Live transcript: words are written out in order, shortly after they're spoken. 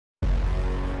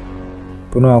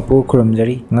पुनःपु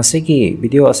खुरमजरी ngasi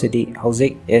video asidi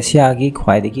hojik Asia gi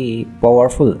khwaidagi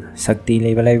powerful sakti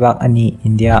leibak ani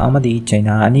India amadi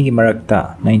China ani gi marakta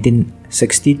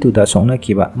 1962 da songna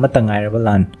kiba matangairaba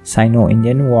lan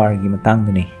Sino-Indian War gi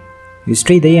matangdani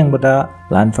history da yangbada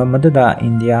lanfam aduda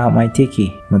India maithiki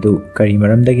madu kari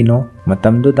maramdagino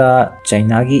matamduda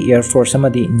China gi Air Force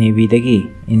amadi Navy dagi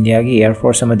India gi Air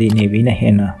Force amadi Navy na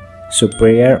hena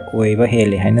superior oiba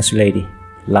hele haina sulaidi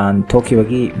lan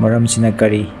thokhibagi maramsina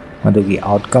kari madugi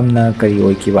outcome na kari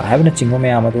oikiba habna chingmo me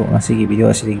amadu ngasigi video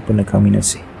asidi punna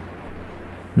khaminasi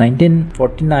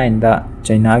 1949 da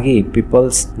China gi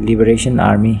People's Liberation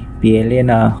Army PLA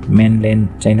na mainland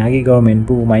China gi government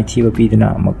bu maithiba piduna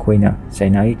makoina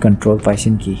China gi control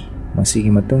paisin ki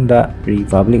masigi matungda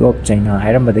Republic of China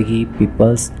hairambadagi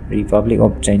People's Republic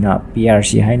of China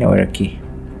PRC haina oiraki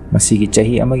masigi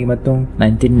chahi amagi matung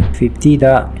 1950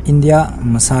 da India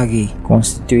masagi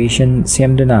constitution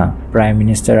semduna prime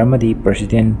minister amadi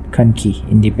president khanki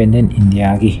independent India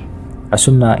gi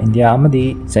asumna India amadi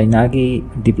China gi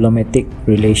diplomatic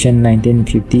relation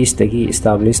 1950s tagi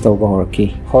establish tawba horaki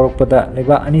horokpada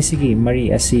leba anisigi mari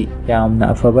asi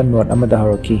yamna afaba not amada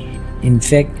horaki in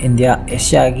fact India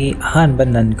Asia gi hanba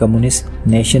non communist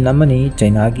nation amani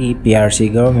China gi PRC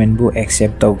government bu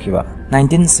accept tawkiba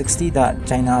 1960 da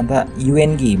China da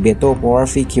UN gi veto power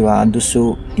fi kiwa adusu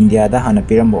India da hana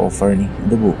pirambo offer ni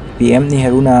dubu PM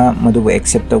Nehru na madubu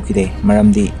accept tawkide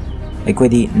maramdi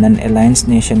equity non alliance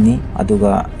nation ni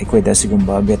aduga equida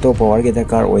sigumba veto power ge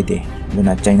dakar oide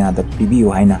duna China da PBU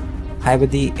haina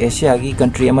haibadi Asia gi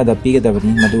country ama da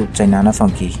pigadabani madu China na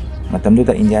funky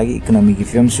matamduda India gi economic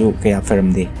film su kaya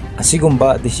firmde asigumba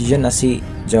decision asi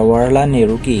Jawaharlal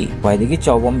Nehru ki waidagi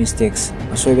chawba mistakes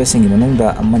asoiba singi manungda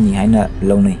amani haina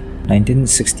launai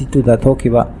 1962 da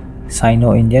thokiba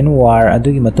Sino-Indian War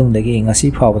adugi matungdagi ngasi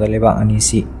phawda lebak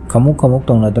anisi kamuk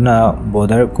tongladuna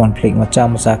border conflict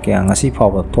macha kya ngasi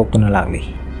phawba thoktuna lagli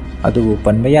adubu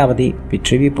panba yabadi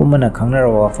Prithvi pumana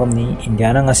khangnarawa wafamni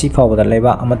India na ngasi phawda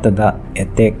lebak amatada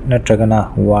attack natragana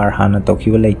war hana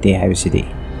tokhiba leite haibisidi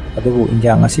adubu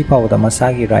India ngasi phawda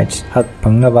masagi rights hak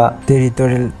phangnaba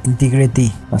territorial integrity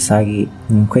masagi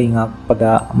ngkai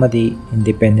ngakpada amadi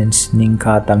independence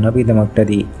ningkha tamnabi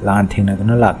damaktadi lan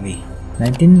thengnaduna lagli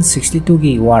 1962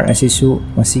 gi war asisu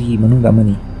masigi manungda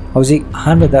amani hojik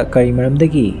hanbada kari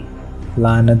maramdagi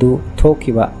lan adu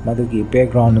thokiba madugi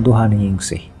background adu hana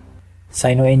yingse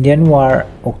Sino-Indian War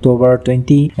October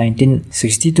 20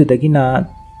 1962 dagina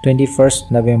 21st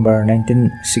November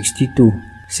 1962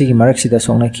 sigi maraksida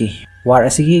songnaki war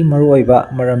asigi maruoiba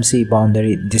maramsi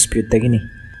boundary dispute dagini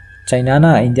China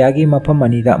na India gi mafam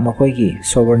anida makoigi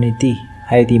sovereignty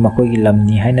haidi makoigi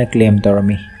lamni haina claim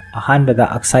torami ahanbada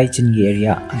Aksai Chin gi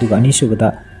area aduga anisubada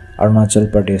Arunachal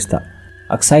Pradesh da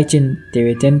Aksai Chin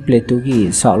Tibetan Plateau gi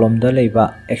salomda leiba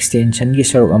extension gi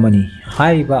saruk amani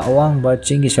haiba awangba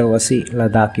ching gi saruk asi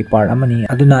Ladakh ki part amani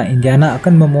aduna India na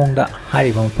akan mamongda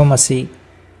hariba mafam asi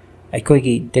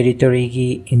aikoigi territory gi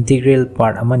integral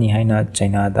part amani haina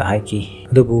China da haiki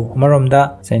adubu amaromda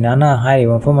China na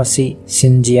hariba mafam asi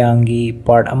Xinjiang gi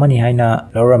part amani haina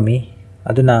lorami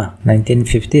aduna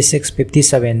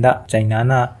 1956-57 da China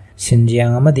na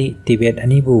Xinjiang amadi Tibet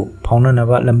anibu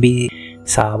phaunanaba lambi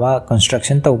saba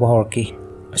construction tawba horki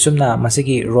asumna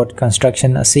masigi road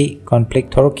construction asi conflict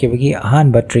thorokibagi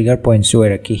ahanba trigger point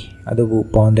sueraki adubu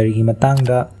boundary gi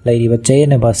matangda lairiba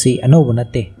chayena basi anobu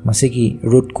natte masigi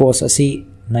root cause asi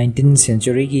 19th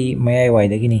century gi mayai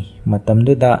waidagini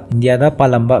matamduda India da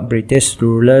palamba British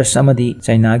rulers amadi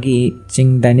China gi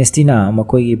Qing dynasty na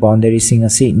makoi gi boundary sing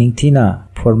asi ningthina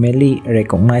formally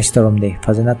recognized toromde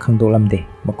fazana khangdolamde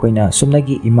makoina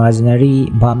sumnagi imaginary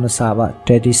bhamna saba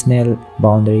traditional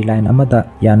boundary line amada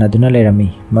yanaduna lerami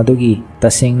madugi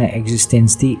tasengna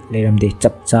existence ti leramde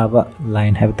chapchaba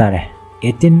line habtare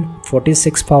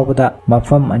 1846 fawda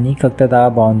mafam ani kaktada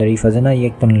boundary fazana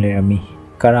yektun lerami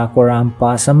Karakoram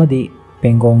Pass amadi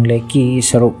Pengong Lake ki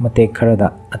saruk matek kharada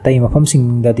atai mafam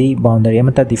singdadi boundary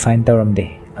amata define tawramde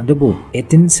adubu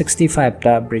 1865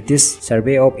 ta British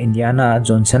Survey of India na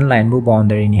Johnson line bu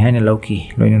boundary ni haina loki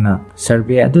loinana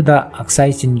survey aduda Aksai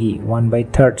Chin gi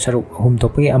 1/3 saruk ahum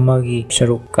topi amagi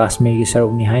saruk Kashmir gi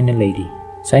saruk ni haina leidi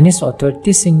Chinese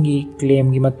authorities singi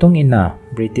claim gi matung ina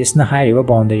British na hairiba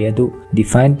boundary adu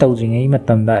define tawdringai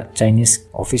matamda Chinese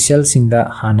official singda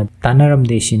hana tanaram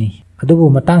deshini adubu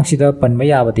matang sida panba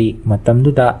yabadi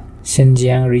matamduda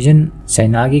Xinjiang region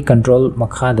China gi control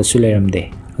makha da suleramde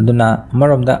aduna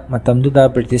maromda matamduda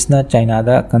British na China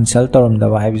da consult toramda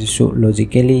haibisu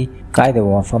logically kaida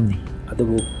wafamni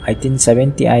adubu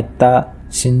 1878 ta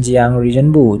Xinjiang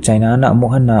region bu China na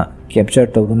amuhana capture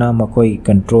tawduna makoi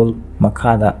control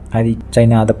makha da hari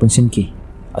China da punsinki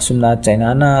Asumna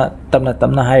China na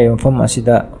tapna hai mafam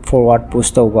asida forward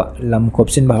push tauba lam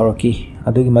khopsin bahoraki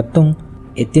adugi matung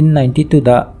 1892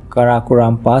 da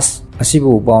Karakoram Pass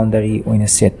asibu boundary oina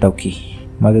set tauki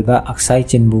maduda Aksai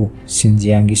Chin bu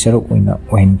Xinjiang gi saruk oina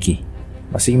ohenki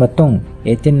masigi matung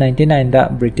 1899 da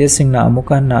British singna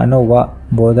amuka na anowa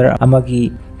border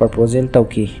amagi proposal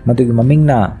tauki madugi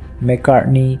mamingna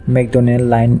McCartney-McDonnell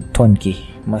line thonki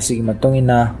masigi matung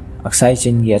ina Aksai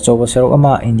Chin gi achoba saruk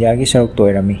ama India gi saruk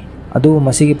toirami adu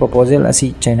masigi proposal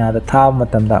asi China da tha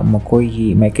matamda makoi gi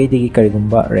maikai digi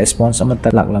karigumba response amata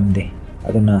laklamde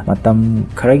aduna matam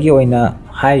kharagi oina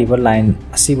high line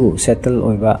asibu settle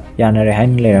oiba yanare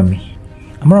hain lerami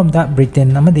amromda Britain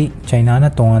amadi China na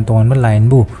tongan line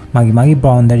bu magi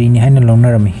boundary ni hain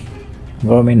longnarami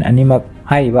government animak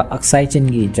haiba Aksai Chin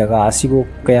gi jaga asibu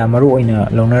kaya maru oina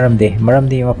longnaramde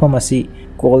maramdi mafam asi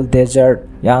cold desert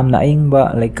yamna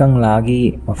aingba laikang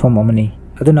lagi mafam amani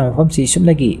aduna mafam si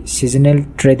sumnagi seasonal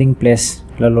trading place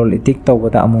lalol itik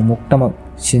tawbada amumuk tamak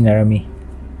sinarami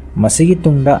masigi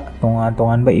tungda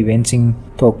tongan ba eventsing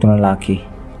thoktuna laki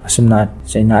asumna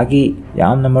China gi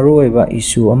yamna maru oiba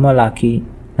issue ama laki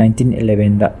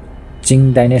 1911 da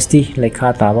Qing dynasty lekha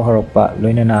taba horokpa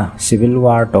loinana civil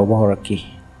war tawba horaki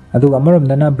aduga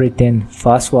amaramdana Britain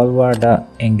First World War da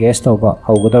engage tawba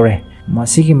haugadore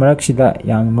masigi maraksida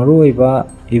yang maru oiba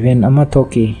event ama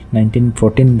thoki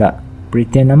 1914 da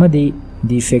Britain amadi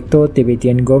de facto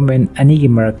Tibetan government anigi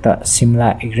marakta Simla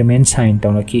agreement sign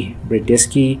taunaki British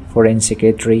ki foreign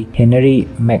secretary Henry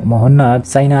McMahon na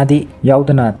China di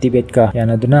yaudana Tibet ka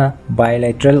yanaduna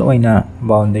bilateral oina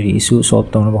boundary issue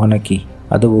solve tauna bahonaki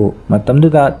adubu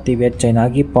matamduda Tibet China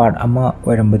gi part ama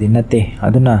oirambadi nate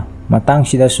aduna matang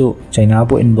sidasu China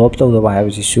bu involve tawdaba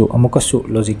haibasisu amukasu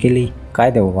logically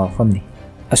kaidaba wafamni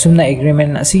asumna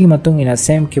agreement asigi matung ina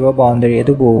same kiba boundary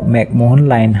adubu McMahon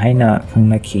line haina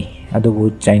khangnaki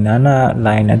adubu China na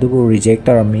line adubu reject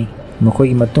tarami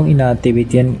makoi matung ina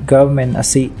Tibetan government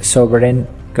asi sovereign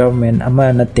government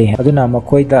ama nate aduna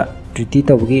makoi da treaty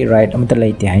tawgi right amata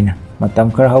laite haina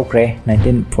matam khar haukre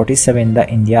 1947 da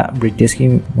India British ki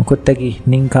mukuttagi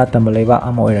ningkha tambaleba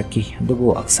ama oiraki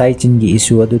adubu Aksai Chin gi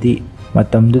issue adudi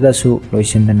matamduda su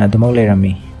loisindana dumak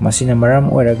lerami masina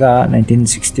maram oiraga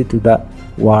 1962 da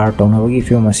war tonabagi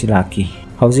film asilaki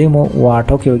Haujimo war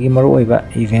thokiyogi maru oiba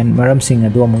event maram sing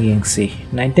adu amu yengsi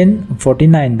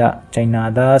 1949 da China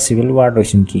da civil war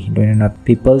loisinki loinana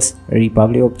People's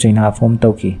Republic of China form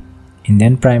tauki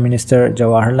Indian Prime Minister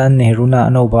Jawaharlal Nehru na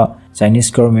anoba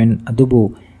Chinese government adubu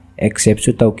accept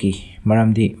su tauki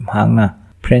maramdi mahakna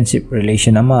friendship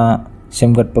relation ama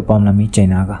semgat papamnami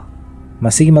China ga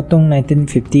masigi matung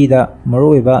 1950 da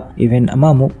maruiba event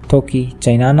amamuk thoki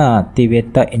China na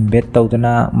Tibet ta invade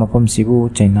tawdana mafam sibu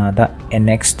China da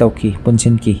annex tawki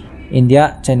punsinki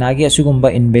India China gi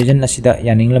asugumba invasion asida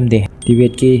yaninglamde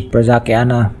Tibet ki praja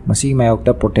kayana masigi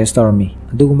mayokta protest tarmi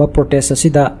adugumba protest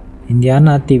asida India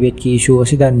na Tibet ki issue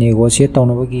asida negotiate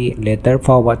tawnabagi letter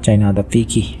fawa China da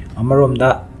piki amaromda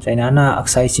China na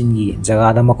Aksai Chin gi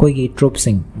jaga da makoi gi troops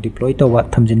sing deploy tawa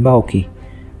thamjinba hoki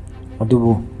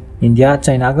adubu India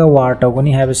China ga war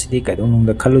tawgani habasidi kadung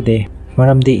da khalude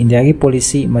maramdi India gi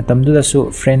policy matamdu da su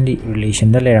friendly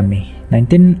relation da lerami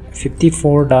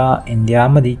 1954 da India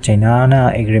amadi China na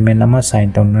agreement ama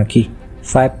sign tawnaki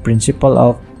 5 principle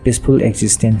of peaceful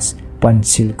existence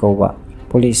pansil kowa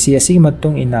policy asi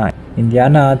matung ina India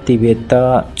na Tibet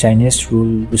ta Chinese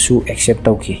rule busu accept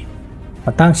tawki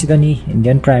matang sidani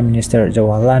Indian Prime Minister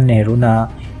Jawaharlal Nehru na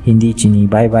Hindi chini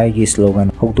bye bye gi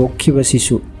slogan hokdokhiba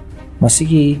sisu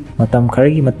masigi matam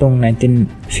kharigi matung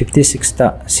 1956 ta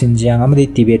Xinjiang amadi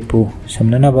Tibet pu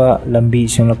samnanaba lambi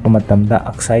senglakpa matamda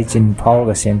Aksai Chin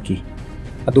phawga semki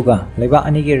aduga leba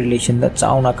ani ge relation da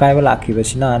chauna kaiba lakhiba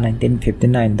sina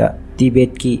 1959 da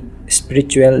Tibet ki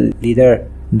spiritual leader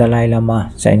Dalai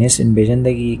Lama Chinese invasion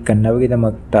dagi kannabagi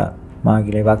damakta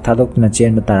magi lebak thadokna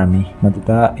chen batarami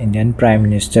maduda Indian Prime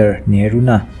Minister Nehru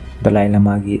na Dalai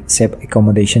Lama gi safe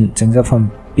accommodation changjafam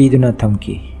piduna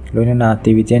thamki loinana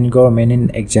Tibetan government in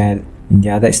exile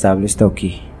India da established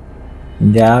tauki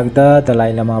India da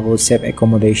Dalai Lama bu safe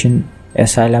accommodation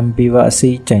asylum piwa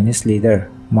asi Chinese leader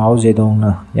Mao Zedong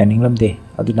na yaninglamde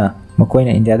aduna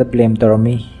makoina India da blame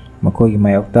tarami makoi gi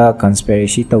mayokta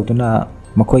conspiracy tawduna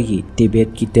makoi gi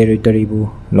Tibet ki territory bu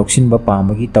loksinba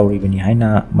pamagi tawribani haina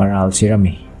maral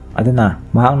sirami aduna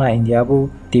mahakna India bu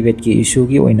Tibet ki issue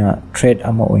gi oina threat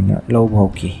ama oina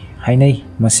lobhoki hainai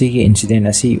masigi incident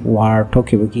asi war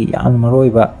thokibagi yam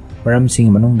maroiba maramsing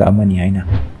manungda amani haina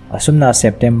asumna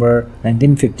September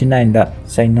 1959 da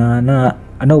China na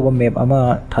anoba map ama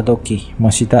thadoki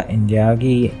masita India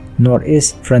gi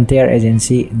Northeast Frontier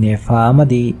Agency NEFA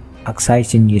amadi Aksai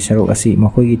Chin gi saruk asi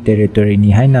makhoi gi territory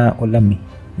ni haina ulami.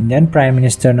 Indian Prime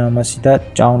Minister na masida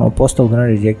chaun oppose tawduna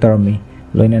reject tarami.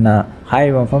 Loinana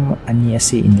haiba mafam ani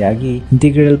asi India gi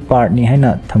integral part ni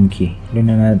haina thamki.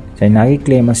 Loinana China gi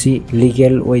claim asi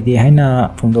legal oide haina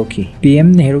phongdoki.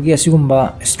 PM Nehru gi asigumba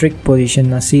strict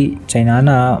position asi China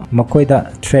na makoida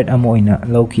threat amoina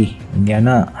loki. India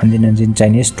na handin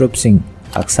Chinese troops sing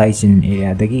Aksai Chin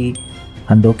area dagi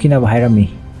handokina bahairami.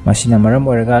 Masina maram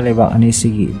oraga leba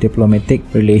anisigi diplomatic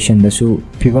relation dasu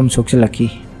phibam sokchalaki.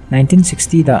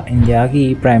 1960 da India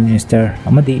gi Prime Minister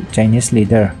amadi Chinese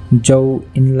leader Zhou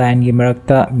Enlai gi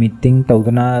marakta meeting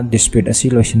tawdana dispute asi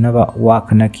loisinaba wa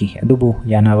khanaki adubu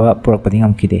yanaba purakpadi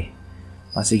ngamkide.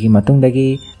 Masigi matungdagi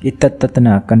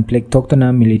itattatana conflict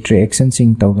thoktana military action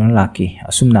sing tawdana laki.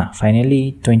 Asumna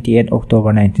finally 28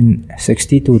 October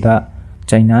 1962 da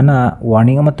China na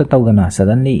warning amata tawdana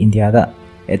suddenly India da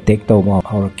attack tawba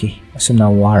hawraki.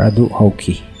 Asumna war adu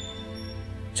hawki.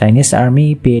 Chinese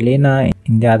army PLA na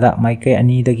India da maikai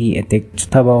ani dagi attack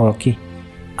chuthaba hawraki.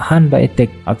 Ahanba attack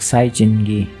Aksai Chin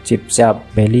gi Chipchap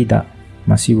Valley da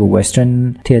masibu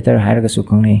Western Theater hairagasu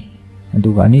khangnei.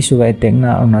 Aduga ani suba attack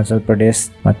na Arunachal Pradesh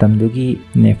matamdugi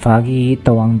Nepal gi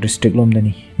Tawang district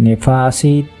lomdani. Nepal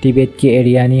si Tibet ki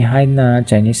area ni haina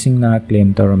Chinese sing na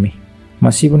claim tarami.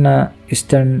 Masibuna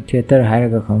Eastern Theater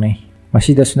hairaga khangnei.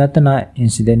 Masida sunatana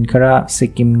incident kara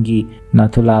Sikkim gi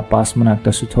Nathula Pass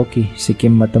manakta suthoki.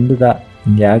 Sikkim matamduda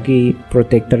India gi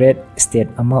protectorate state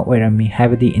ama oirami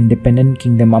habadi independent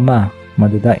kingdom ama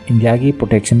maduda India gi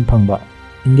protection phangba.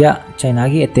 India China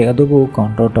gi attack adubu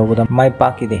counter tawbada mai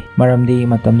pakide. Maramdi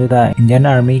matamduda Indian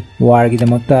army war gi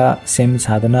damakta sem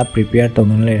sadana prepare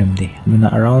tawduna leramdi.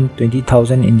 Aduna around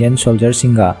 20,000 Indian soldiers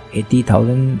singa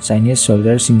 80,000 Chinese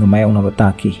soldiers singa mai unaba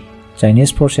taki.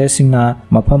 Chinese forces singna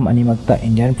mafam animakta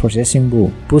Indian forces singbu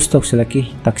push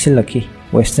taksilaki.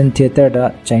 Western Theater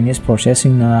da Chinese forces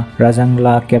singna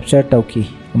Rajangla capture tawki.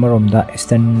 Amaromda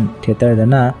Eastern Theater da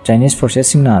na Chinese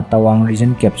forces singna Tawang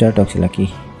region capture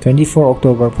tawsilaki. 24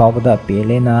 October fawbada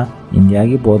PLA na India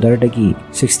gi border dagi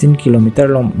 16 km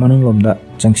lom manunglomda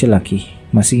changsilaki.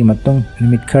 Masigi matung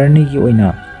nimit kharni gi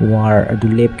oina war adu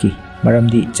lepki.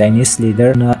 Maramdi Chinese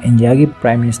leader na India gi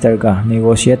Prime Minister ga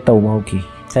negotiate tawbauki.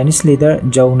 Chinese leader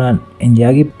Zhou na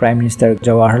India gi Prime Minister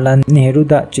Jawaharlal Nehru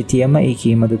da chithi ama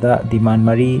iki maduda demand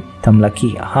mari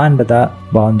thamlaki. Ahanbada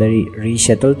boundary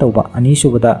resettle tawba ani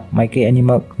subada maikai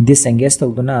animak disengage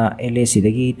tawduna LAC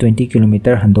dagi 20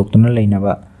 km handoktuna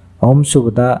leinaba. Ahum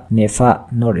subada Nepal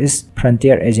Northeast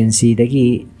Frontier Agency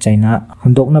dagi China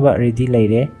handoknaba ready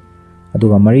leire.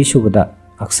 Aduga mari subada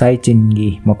Aksai Chin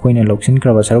gi makoina loksin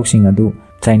kraba saruksing adu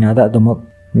China da adumak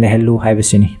lehellu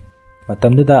haibasini.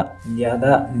 Matamduda India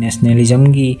da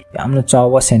nationalism gi yamna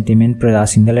chawa sentiment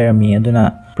prajasing da lerami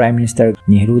aduna Prime Minister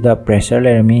Nehru da pressure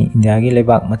lerami India gi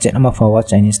lebak machet ama fawa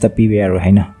Chinese ta PBR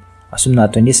haina. Asumna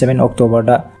 27 October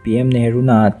da PM Nehru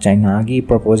na China gi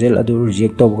proposal adu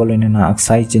reject tawgaloina na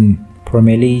Aksai Chin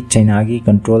formally China gi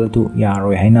control adu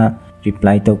yaroi haina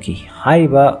reply tawki.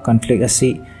 Haiba conflict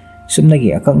asi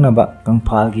sumnagi akaknaba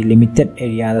kangphal gi limited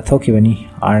area da thokibani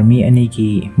army ani gi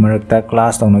marakta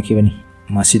class tawnakibani.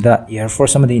 Masida Air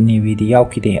Force amadi Navy di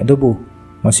yaukide adubu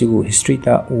masibu history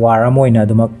ta war amoina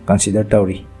adumak consider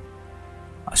tawri.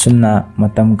 Asumna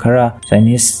matam khara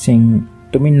Chinese sing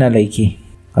tuminna leiki.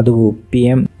 Adubu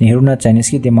PM Nehru na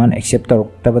Chinese ki demand accept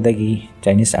tabadagi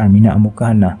Chinese army na amuka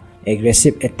hana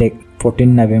aggressive attack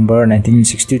 14 November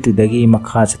 1962 dagi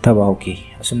makha chathaba hoki.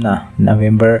 Asumna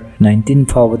November 19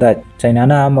 fawbada China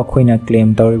na makoina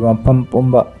claim tawriba pam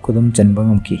pumba kudum chanba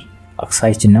ngamki.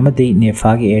 Aksai Chin amadi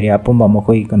Nepal gi area pumba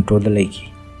makoi control da leiki.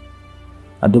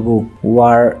 Adubu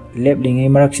war leblingai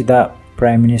maraksida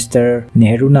Prime Minister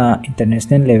Nehru na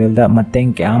international level da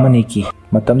mateng kya amani ki.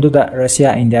 Matamduda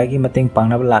Russia India gi mateng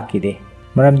pangnaba lakide.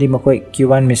 Maramdi makoi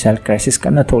Cuban Missile Crisis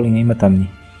kana tholingai matamni.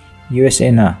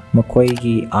 USA na makoi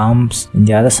gi arms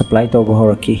India da supply tawba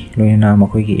horaki. Loina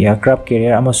makoi gi aircraft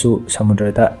carrier amasu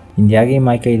samudra da India gi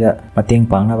maikai da mateng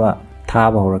pangnaba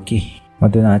thaba horaki.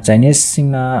 Maduna Chinese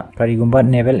singna karigumba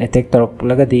naval attack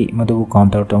tarokpulagadi madubu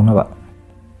counter tawnaba.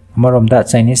 Amaromda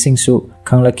Chinese singsu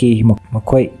khanglaki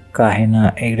makoi ka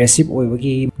hena aggressive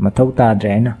oibagi mathau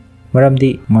tadre haina.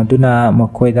 Maramdi maduna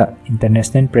makoida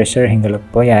international pressure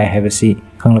hingalakpa yai habasi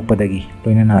khanglakpadagi.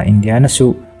 Loinana India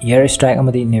nasu air strike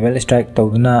amadi naval strike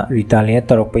tawduna retaliate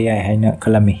tarokpa yai haina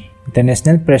khalami.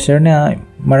 International pressure na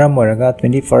maram oraga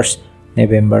 21st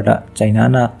November da China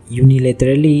na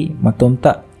unilaterally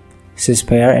matomta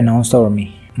ceasefire announce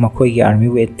tawrami. Makoi gi army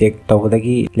we attack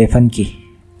tawdagi lefanki.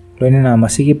 Loinana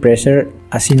masigi pressure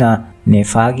asina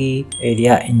Nepal gi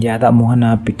area India da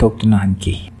mohana pitoktuna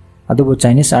hanki. Adubu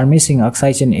Chinese army sing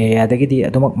Aksai Chin area dagidi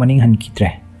adumak maning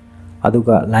hankitre.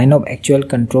 Aduga line of actual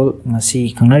control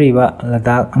ngasi khangnariba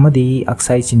Ladakh amadi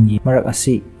Aksai Chin gi marak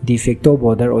asi de facto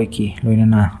border oiki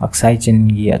loinana Aksai Chin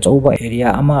gi achauba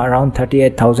area ama around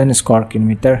 38,000 square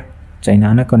kilometer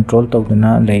China na control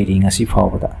tawduna leiri ngasi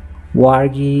phawda. War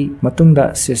gi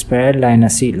matungda ceasefire line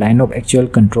asi line of actual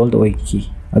control oiki.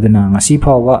 Aduna ngasi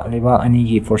phawba leba ani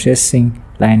gi forces sing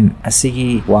line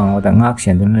asigi wangwada ngak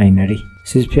senduna leinari.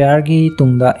 Ceasefire gi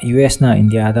tungda US na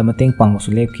India da mateng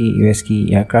pangsu lepki US ki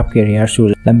aircraft carrier su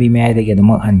lambi mai da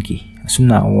gedamak hanki.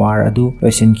 Asumna war adu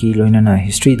loisen ki loinana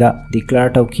history da declare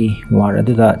tawki war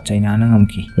adu da China na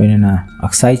ngamki. Loinana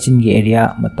Aksai Chin gi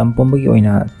area matam pombagi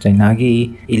oina China gi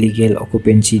illegal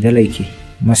occupancy da leiki.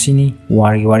 Masini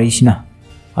war gi warisina.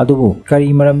 Adubu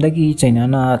kari maramdagi China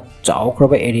na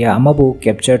chawkraba area amabu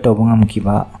capture tawba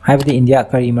ngamkiba. Haibadi India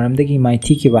kari maramdagi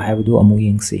maithikhiba haibadu amu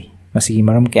yengsi. Masigi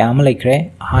maram kaya ama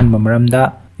laikre ahanba maramda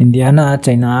India na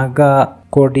China ga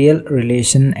cordial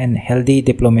relation and healthy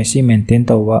diplomacy maintain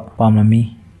tawba pamlami.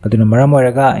 Aduna maram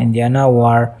oiraga India na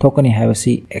war thokani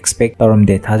haibasi expect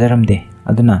tawramde thajaramde.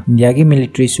 Aduna India gi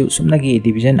military su sumnagi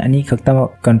division ani khaktama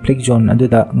conflict zone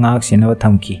aduda ngak senaba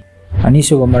thamki. Ani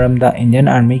suba maramda Indian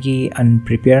army ki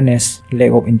unpreparedness,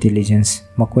 lack of intelligence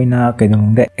makoina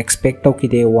kaidongda expect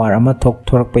tawkide war ama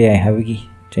thorakpa yai habagi.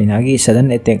 China gi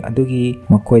sudden attack adugi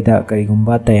makoida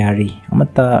karigumba tayari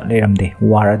amata leramde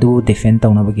war adu defend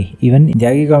tawnabagi. Even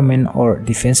India gi government or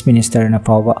defense minister na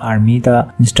fawba army da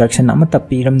instruction amata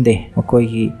piramde makoi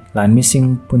gi land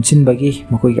missing punchin bagi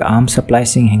makoi gi arm supply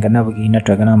sing henganabagi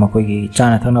natragana makoi gi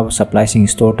chana thangna supply sing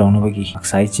store tawnabagi.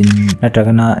 Aksai Chin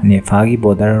natragana Nepal gi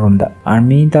border romda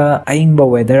army da aingba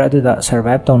weather adu da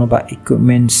survive tawnaba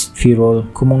equipments firol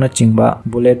kumongna chingba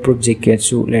bulletproof jackets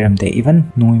su leramde.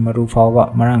 Even nuimaru fawba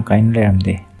marang kain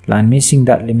leramde. Land missing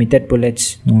that limited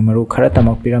bullets numaru khara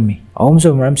tamak pirami. Ahumso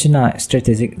maramsina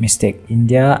strategic mistake.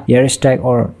 India air strike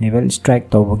or naval strike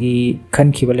tawbagi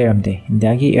khan khiba leramde.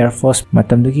 India gi air force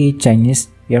matamdugi Chinese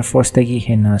air force tagi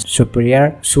hena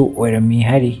superior su oirami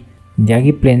hari. India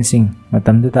gi plane sing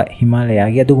matamduda Himalaya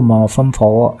gi aduguma mafam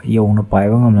fawo yawna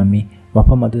paiba ngamlami.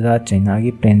 Mafam aduda China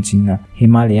gi plane singna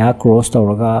Himalaya cross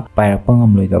tawraga pairakpa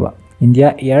ngamloidaba.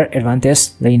 India air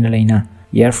advantage leina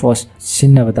Air Force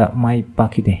sinnabada mai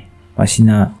pakide.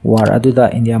 Masina war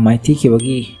aduda India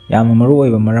maithikibagi yamna maru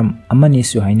oiba maram amani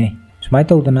su haine. Sumai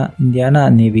tawdana India na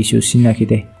Navy su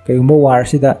sinnakide. Kaigumba war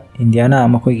sida India na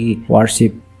makoigi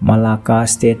warship Malacca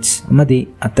states amadi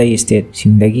atai state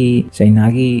singdagi China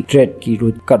gi trade ki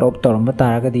route cut off tawramba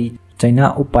taragadi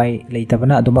China upai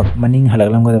leitabana adumak maning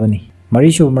halaklamgadabani.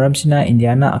 Marishu maramsina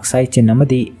India na Aksai Chin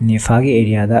amadi Nepal gi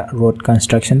area da road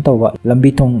construction tawba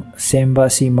lambi thong semba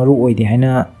si maru oide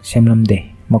haina semlamde.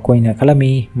 Makoina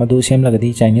khalami madu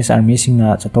semlagadi Chinese army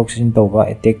singna chathok sin tawba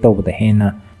attack tawbada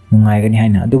hena nungaigani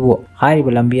haina. Adubu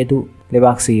hairiba lambi adu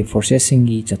lebak si forces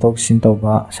singi chathok sin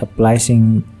tawba supply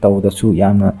sing tawda su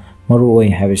yamna maru oi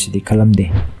habisidi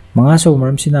khalamde. Mangaso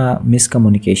maramsina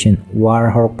miscommunication war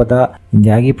horpada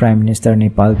India gi Prime Minister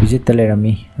Nepal visit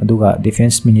talerami aduga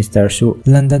Defense Minister su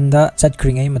London da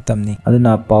chatkringai matamni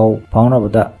aduna pau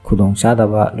paunabada khudong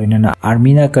chadaba loinana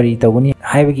army na kari tawani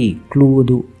haibagi clue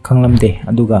du khanglamde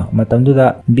aduga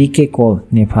matamduda BK call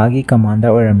Nepal gi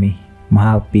commander oirami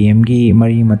mahak PM gi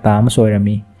mari mata ama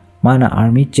soirami mana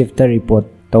army chief ta report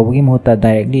tawagi mohta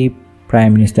directly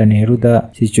Prime Minister Nehru da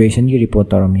situation gi report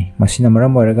tarami. Masina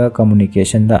maram oiraga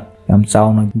communication da yam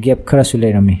chawna gap khara su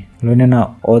lerami.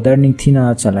 Loinana order ningthina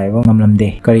chalaiba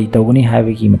ngamlamde kari tawgani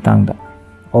haibagi matangda.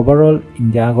 Overall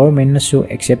India government na su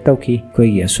accept tawki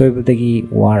koigi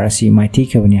asoibadagi war asi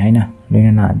maithikhabani haina.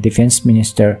 Loinana Defense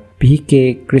Minister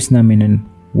PK Krishna Menon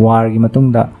war gi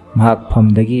matungda mahak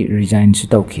phamdagi resign su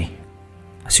tawki.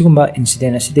 Asigumba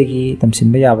incident asidagi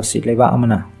tamsinba yabasi leba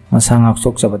amana masangak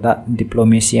sokchabada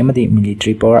diplomacy amadi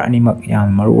military power animak yam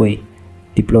marui.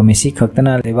 Diplomacy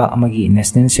khaktana leba amagi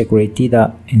national security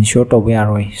da ensure tawba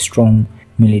yaroi strong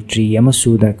military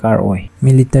amasu darkar oi.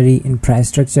 Military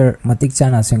infrastructure matik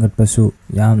chana sengatpasu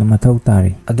yamna mathau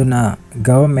tari. Aduna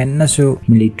government nasu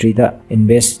military da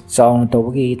invest chawna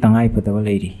tawbagi tangai pataba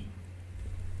leiri.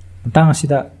 Matang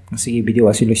asida ngasi video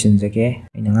asi loisinjake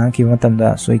aina ngaki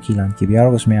matamda soiki lan ki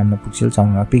biarogus mayamna puksil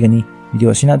chawna pigani. Video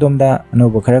asina domda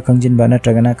anoba khara khangjinba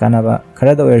natragana kanaba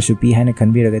khara da oirsu pi haina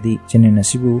khanbiragadi channel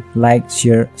asibu like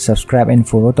share subscribe and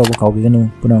follow tawba kaubiganu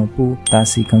punapu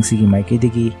Tasi Khangsi gi maike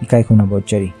digi ikai khona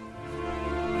botchari.